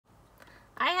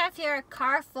I have here a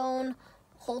car phone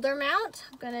holder mount.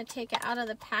 I'm going to take it out of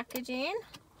the packaging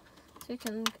so you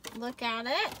can look at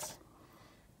it.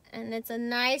 And it's a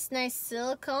nice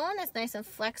silicone. It's nice and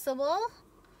flexible.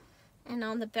 And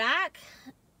on the back,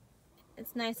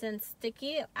 it's nice and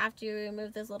sticky after you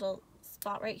remove this little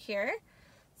spot right here.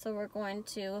 So we're going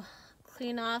to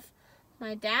clean off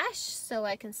my dash so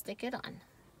I can stick it on.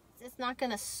 It's not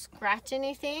going to scratch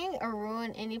anything or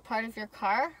ruin any part of your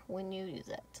car when you use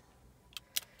it.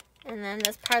 And then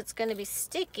this part's going to be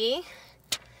sticky,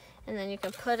 and then you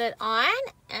can put it on,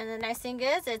 and the nice thing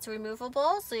is it's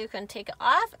removable, so you can take it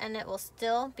off and it will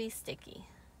still be sticky.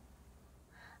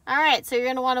 Alright, so you're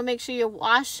going to want to make sure you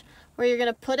wash where you're going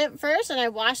to put it first, and I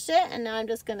washed it, and now I'm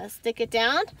just going to stick it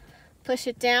down, push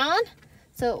it down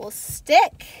so it will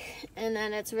stick, and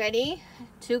then it's ready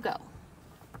to go.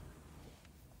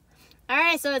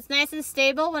 Alright, so it's nice and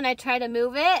stable. When I try to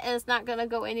move it, it's not going to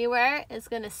go anywhere. It's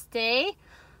going to stay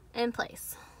in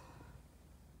place.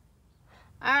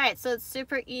 Alright, so it's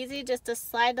super easy just to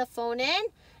slide the phone in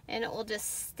and it will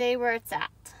just stay where it's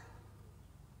at.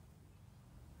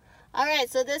 Alright,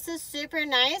 so this is super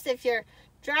nice if you're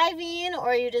driving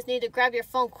or you just need to grab your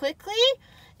phone quickly.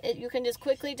 You can just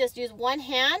quickly just use one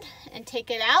hand and take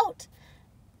it out,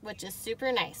 which is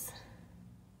super nice.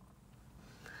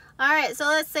 Alright, so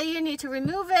let's say you need to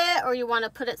remove it or you want to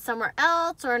put it somewhere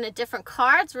else or in a different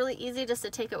car. It's really easy just to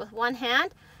take it with one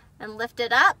hand and lift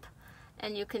it up.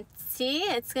 And you can see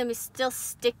it's going to be still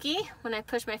sticky when I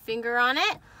push my finger on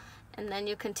it. And then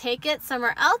you can take it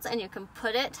somewhere else and you can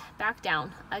put it back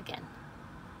down again.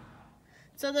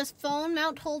 So this phone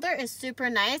mount holder is super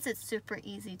nice. It's super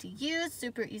easy to use,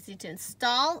 super easy to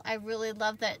install. I really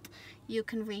love that you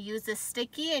can reuse this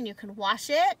sticky and you can wash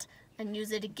it and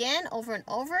use it again over and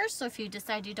over. So if you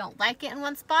decide you don't like it in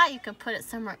one spot, you can put it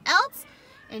somewhere else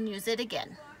and use it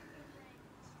again.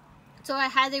 So I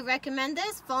highly recommend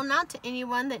this phone mount to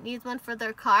anyone that needs one for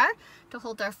their car to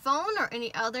hold their phone or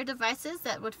any other devices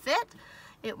that would fit.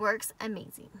 It works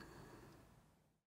amazing.